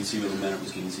it was given to you or the manner it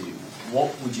was given to you,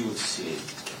 what would you have said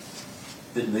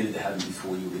that needed to happen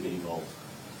before you would get involved?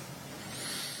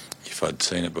 If I'd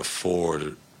seen it before,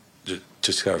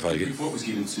 just to clarify again. Before it was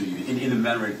given to you, in the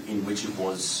manner in which it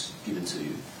was given to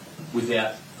you,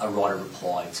 without a right of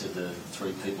reply to the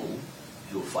three people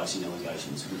who were facing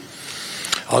allegations.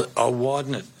 I'll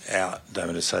widen it out,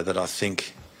 Damon, to say that I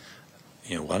think,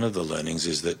 one of the learnings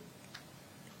is that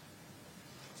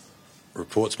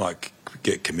reports might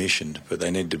get commissioned, but they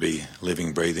need to be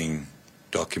living, breathing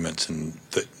documents and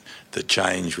that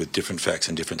change with different facts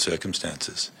and different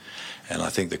circumstances. And I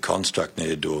think the construct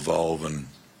needed to evolve and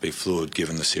be fluid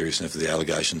given the seriousness of the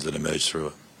allegations that emerged through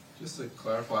it. Just to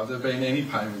clarify, have there been any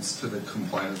payments to the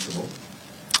complainants at all?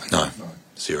 No.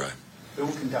 Zero. Who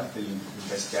will conduct the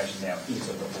investigation now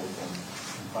into the Hawthorn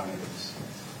complainants?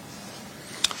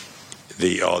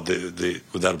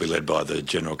 That'll be led by the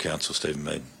General Counsel, Stephen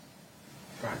Mead.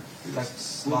 Right.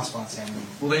 That's last one, Sam.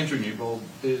 Will Andrew Newbold,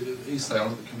 he stay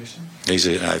on the commission? He's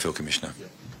an AFL commissioner. Yeah.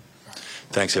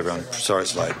 Thanks, everyone. Sorry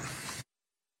it's late.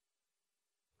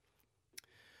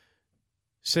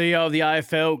 CEO of the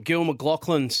AFL, Gil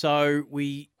McLachlan. So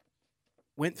we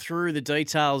went through the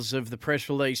details of the press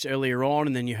release earlier on,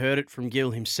 and then you heard it from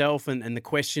Gil himself and the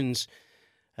questions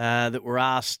that were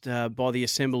asked by the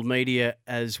assembled media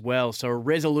as well. So a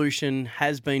resolution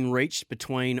has been reached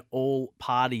between all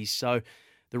parties. So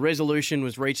the resolution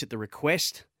was reached at the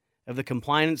request of the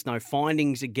complainants. No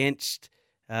findings against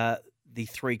the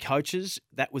three coaches.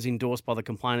 That was endorsed by the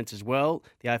complainants as well.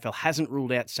 The AFL hasn't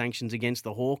ruled out sanctions against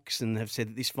the Hawks and have said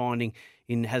that this finding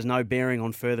has no bearing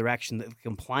on further action that the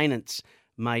complainants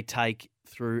may take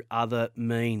through other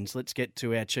means. Let's get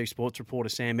to our chief sports reporter,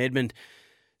 Sam Edmund.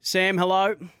 Sam,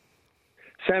 hello.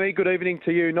 Sammy, good evening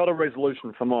to you. Not a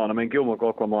resolution for mine. I mean, Gil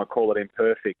McLachlan might call it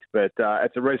imperfect, but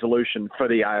it's a resolution for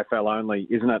the AFL only,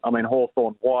 isn't it? I mean,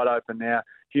 Hawthorn wide open now,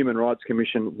 Human Rights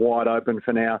Commission wide open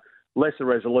for now. Less a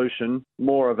resolution,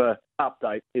 more of a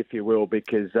update, if you will,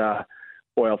 because I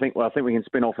think we can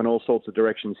spin off in all sorts of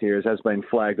directions here, as has been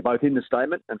flagged, both in the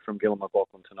statement and from Gil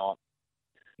McLachlan tonight.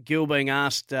 Gil being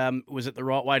asked, was it the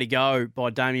right way to go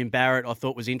by Damien Barrett, I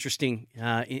thought was interesting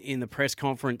in the press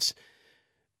conference,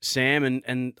 Sam,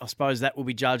 and I suppose that will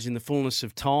be judged in the fullness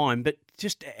of time. But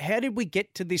just how did we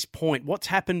get to this point? What's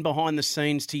happened behind the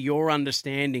scenes to your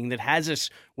understanding that has us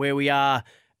where we are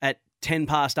at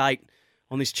 8:10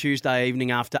 on this Tuesday evening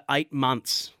after 8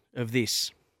 months of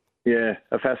this? Yeah,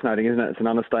 fascinating, isn't it? It's an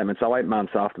understatement. So 8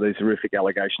 months after these horrific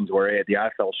allegations were aired, the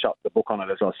AFL shut the book on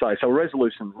it, as I say. So a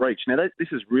resolution reached. Now, this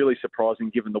is really surprising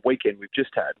given the weekend we've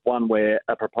just had, one where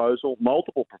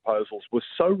multiple proposals, was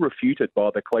so refuted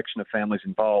by the collection of families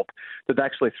involved that they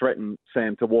actually threatened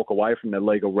Sam to walk away from their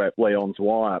legal rep, Leon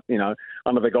Zwire,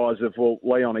 under the guise of, well,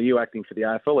 Leon, are you acting for the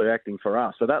AFL or are you acting for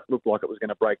us? So that looked like it was going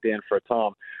to break down for a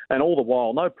time. And all the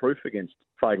while, no proof against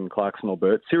Fagan, Clarkson or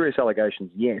Burt. Serious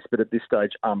allegations, yes, but at this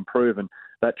stage, unproven.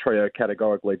 That trio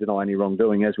categorically deny any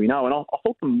wrongdoing, as we know. And I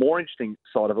thought the more interesting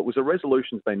side of it was a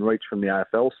resolution's been reached from the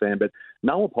AFL, Sam, but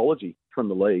no apology from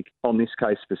the league on this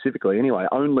case specifically. Anyway,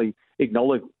 only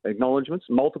acknowledgements,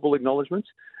 multiple acknowledgements.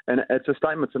 And it's a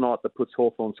statement tonight that puts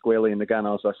Hawthorn squarely in the gun,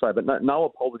 as I say, but no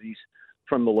apologies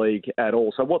from the league at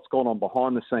all. So what's gone on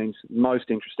behind the scenes, most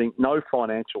interesting, no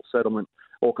financial settlement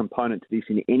or component to this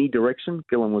in any direction.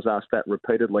 Gillen was asked that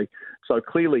repeatedly. So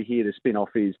clearly here the spin-off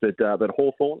is that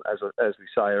Hawthorn, as we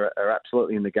say, are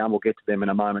absolutely in the gun. We'll get to them in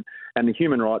a moment. And the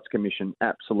Human Rights Commission,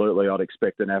 absolutely, I'd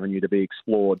expect an avenue to be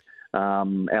explored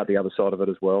out the other side of it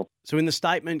as well. So in the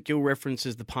statement, Gil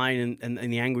references the pain and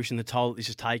the anguish and the toll that this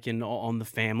has taken on the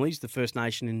families, the First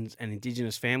Nation and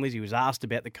Indigenous families. He was asked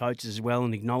about the coaches as well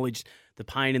and acknowledged the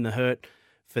pain and the hurt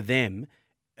for them.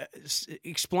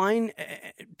 Explain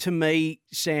to me,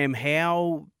 Sam,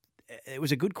 how it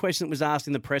was a good question that was asked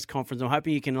in the press conference. I'm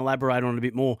hoping you can elaborate on it a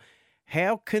bit more.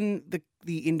 How can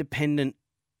the independent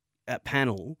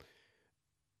panel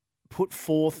put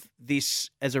forth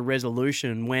this as a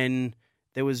resolution when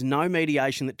There was no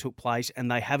mediation that took place,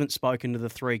 and they haven't spoken to the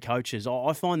three coaches.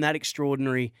 I find that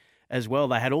extraordinary as well.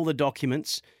 They had all the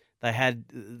documents. They had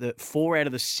the 4 out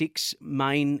of the 6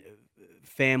 main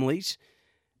families,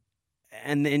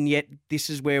 and then yet this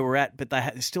is where we're at. But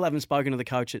they still haven't spoken to the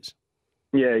coaches.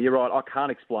 Yeah, you're right. I can't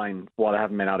explain why they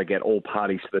haven't been able to get all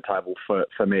parties to the table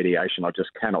for mediation. I just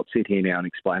cannot sit here now and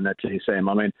explain that to you, Sam.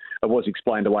 I mean, it was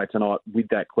explained away tonight with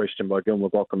that question by Gil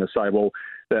McLaughlin to say, well,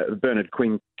 the Bernard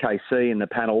Quinn KC and the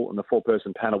panel and the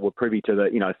 4-person panel were privy to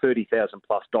the 30,000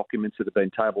 plus documents that have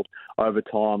been tabled over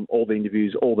time, all the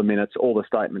interviews, all the minutes, all the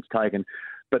statements taken.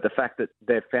 But the fact that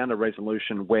they've found a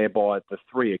resolution whereby the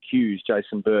 3 accused,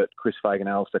 Jason Burt, Chris Fagan,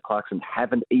 Alistair Clarkson,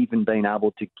 haven't even been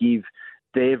able to give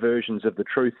their versions of the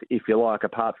truth, if you like,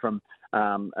 apart from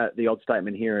the odd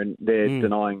statement here and there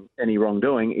denying any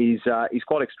wrongdoing, is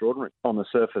quite extraordinary on the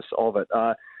surface of it.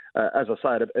 As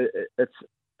I say, it's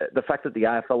the fact that the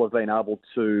AFL have been able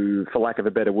to, for lack of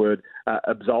a better word,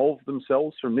 absolve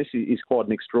themselves from this is quite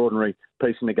an extraordinary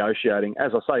piece of negotiating.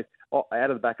 As I say,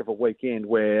 out of the back of a weekend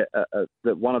where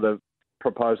one of the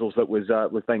proposals that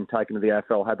was being taken to the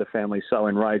AFL had the family so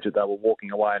enraged that they were walking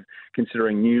away and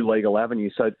considering new legal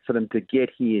avenues. So for them to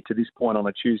get here to this point on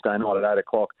a Tuesday night at 8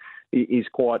 o'clock is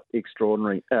quite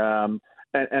extraordinary.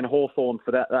 And Hawthorn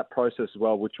for that process as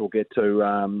well, which we'll get to.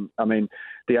 I mean,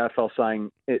 the AFL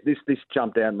saying this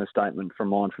jumped out in the statement from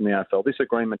the AFL. This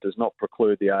agreement does not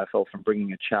preclude the AFL from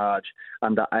bringing a charge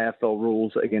under AFL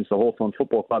rules against the Hawthorn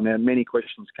Football Club. Now, many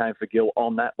questions came for Gil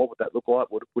on that. What would that look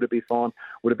like? Would it be fine?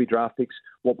 Would it be draft picks?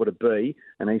 What would it be?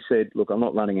 And he said, "Look, I'm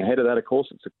not running ahead of that. Of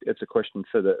course, it's a question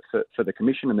for the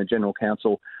Commission and the General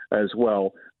Counsel as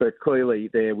well. But clearly,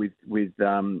 there with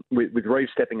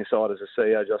Reeves stepping aside as a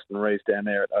CEO, Justin Reeves down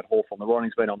there at Hawthorn, the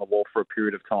writing's been on the wall for a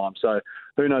period of time. So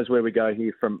who knows where we go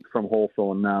here from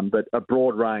Hawthorn? But a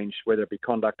broad range, whether it be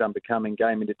conduct unbecoming,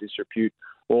 game into disrepute,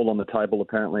 all on the table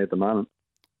apparently at the moment.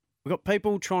 We've got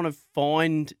people trying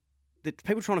to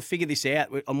figure this out.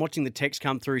 I'm watching the text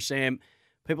come through, Sam.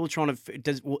 People are trying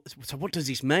to. So what does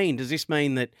this mean? Does this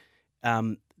mean that?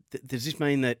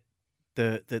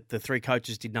 The 3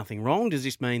 coaches did nothing wrong? Does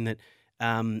this mean that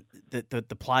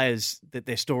the players, that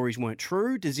their stories weren't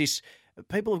true?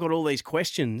 People have got all these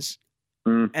questions,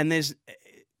 and is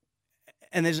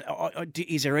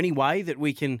there any way that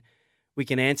we can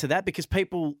answer that? Because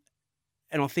people,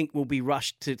 and I think will be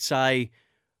rushed to say,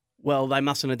 well, they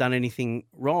mustn't have done anything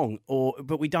wrong,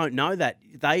 but we don't know that.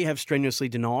 They have strenuously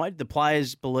denied. The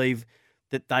players believe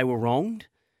that they were wronged,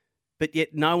 but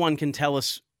yet no one can tell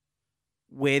us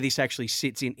where this actually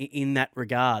sits in that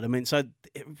regard. I mean, so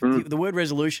the word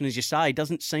resolution, as you say,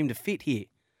 doesn't seem to fit here.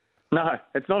 No,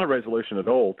 it's not a resolution at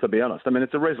all, to be honest. I mean,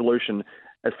 it's a resolution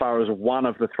as far as one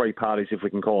of the 3 parties, if we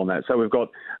can call them that. So we've got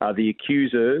the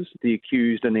accusers, the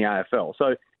accused, and the AFL.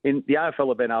 So the AFL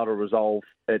have been able to resolve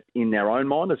it in their own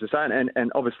mind, as I say,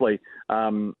 and obviously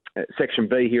Section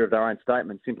B here of their own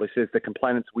statement simply says the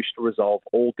complainants wish to resolve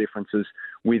all differences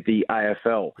with the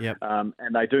AFL. Yep.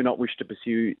 And they do not wish to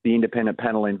pursue the independent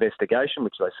panel investigation,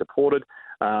 which they supported,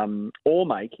 or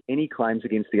make any claims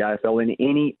against the AFL in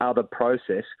any other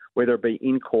process, whether it be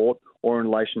in court or in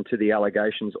relation to the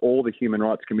allegations or the Human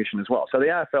Rights Commission as well. So the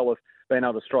AFL have been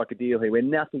able to strike a deal here where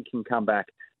nothing can come back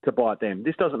to bite them.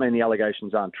 This doesn't mean the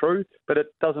allegations aren't true, but it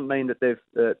doesn't mean that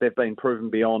they've been proven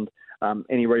beyond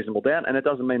any reasonable doubt, and it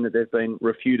doesn't mean that they've been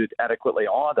refuted adequately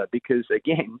either, because,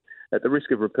 again, at the risk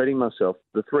of repeating myself,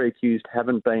 the 3 accused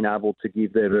haven't been able to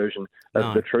give their version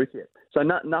of the truth yet. So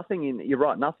nothing in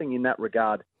that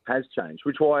regard has changed,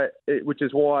 which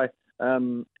is why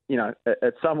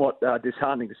it's somewhat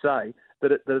disheartening to say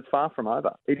that it's far from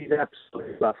over. It is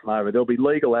absolutely far from over. There'll be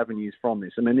legal avenues from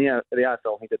this. I mean, the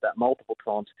AFL hinted that multiple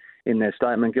times in their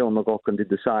statement. Gil McLaughlin did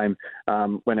the same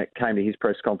when it came to his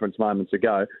press conference moments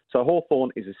ago. So Hawthorn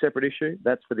is a separate issue.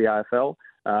 That's for the AFL.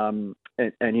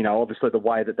 Obviously the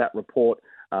way that report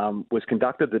was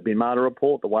conducted, the Bin Mata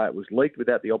report, the way it was leaked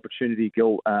without the opportunity,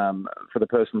 Gil, for the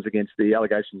persons against the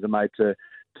allegations are made to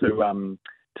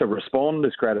respond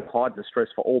has created high distress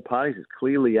for all parties. It's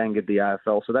clearly angered the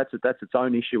AFL. So that's its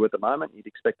own issue at the moment. You'd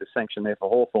expect a sanction there for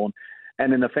Hawthorn.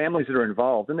 And then the families that are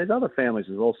involved, and there's other families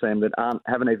as well, Sam, that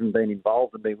haven't even been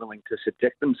involved and been willing to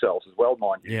subject themselves as well,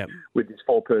 mind you, with this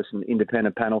 4-person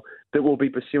independent panel that will be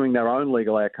pursuing their own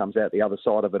legal outcomes out the other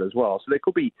side of it as well. So there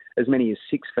could be as many as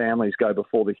 6 families go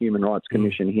before the Human Rights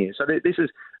Commission here. So this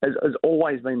has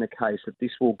always been the case that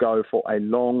this will go for a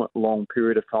long, long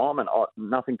period of time, and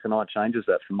nothing tonight changes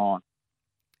that for mine.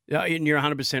 Yeah, and you're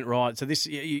 100% right. So this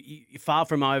you're far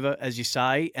from over, as you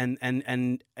say, and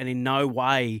in no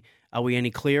way are we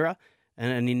any clearer,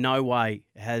 and in no way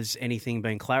has anything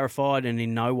been clarified, and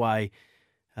in no way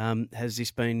has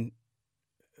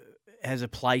a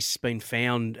place been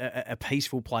found, a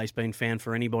peaceful place been found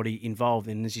for anybody involved?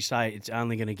 And as you say, it's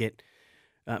only going to get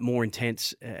more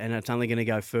intense, and it's only going to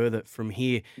go further from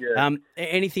here. Yeah.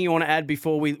 Anything you want to add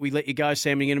before we let you go,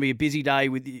 Sam? It's going to be a busy day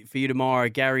for you tomorrow.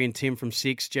 Gary and Tim from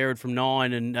 6, Jared from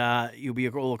 9, and you'll be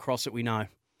all across it, we know.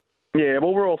 Yeah,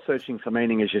 well, we're all searching for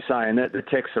meaning, as you say, and the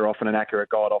texts are often an accurate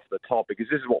guide off the top, because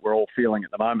this is what we're all feeling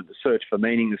at the moment, the search for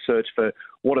meaning, the search for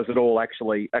what does it all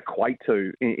actually equate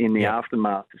to in the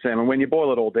aftermath, Sam. And when you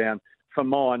boil it all down, for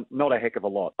mine, not a heck of a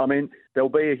lot. I mean, there'll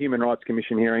be a Human Rights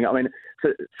Commission hearing. I mean,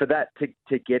 for that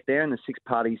to get there, and the 6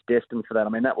 parties destined for that, I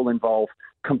mean, that will involve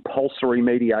compulsory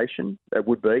mediation, it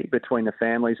would be, between the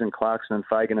families and Clarkson and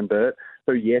Fagan and Burt,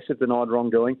 who, yes, have denied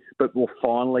wrongdoing, but will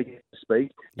finally get to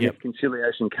speak. And if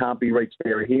conciliation can't be reached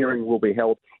there, a hearing will be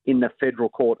held in the federal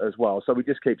court as well. So we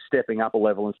just keep stepping up a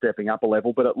level,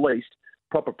 but at least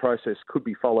proper process could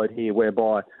be followed here,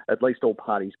 whereby at least all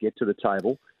parties get to the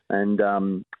table. And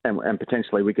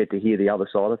potentially we get to hear the other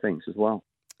side of things as well.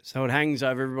 So it hangs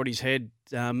over everybody's head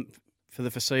for the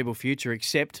foreseeable future,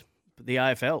 except the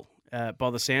AFL,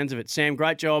 by the sounds of it. Sam,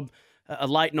 great job. A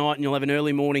late night, and you'll have an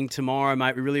early morning tomorrow,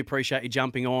 mate. We really appreciate you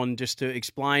jumping on just to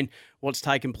explain what's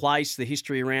taken place, the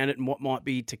history around it, and what might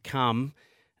be to come.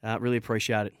 Really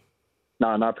appreciate it.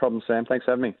 No problem, Sam. Thanks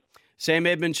for having me. Sam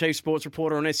Edmund, Chief Sports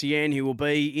Reporter on SEN, who will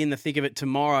be in the thick of it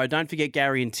tomorrow. Don't forget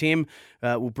Gary and Tim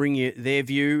will bring you their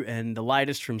view and the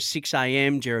latest from 6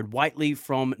 a.m. Jared Waitley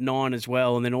from 9 as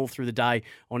well. And then all through the day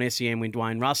on SEN with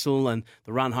Dwayne Russell, and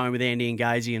the run home with Andy and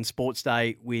Gazy, and Sports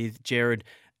Day with Jared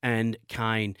and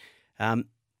Kane.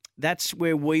 That's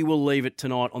where we will leave it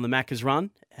tonight on the Maccas Run.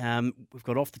 We've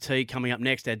got Off the Tee coming up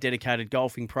next, our dedicated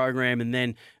golfing program, and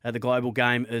then the global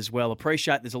game as well.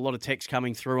 Appreciate there's a lot of text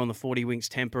coming through on the 40 Winks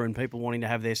temper and people wanting to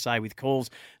have their say with calls,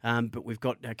 but we've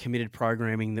got committed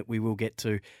programming that we will get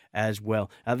to as well.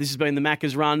 This has been the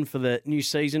Maccas Run for the new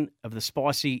season of the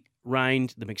spicy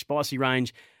range, the McSpicy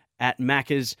range at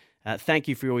Maccas. Thank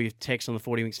you for all your texts on the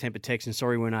 40 Winks Temper text, and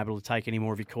sorry we weren't able to take any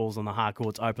more of your calls on the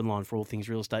Harcourts open line for all things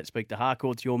real estate. Speak to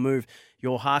Harcourts, your move,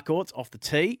 your Harcourts. Off the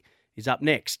Tee is up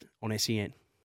next on SEN.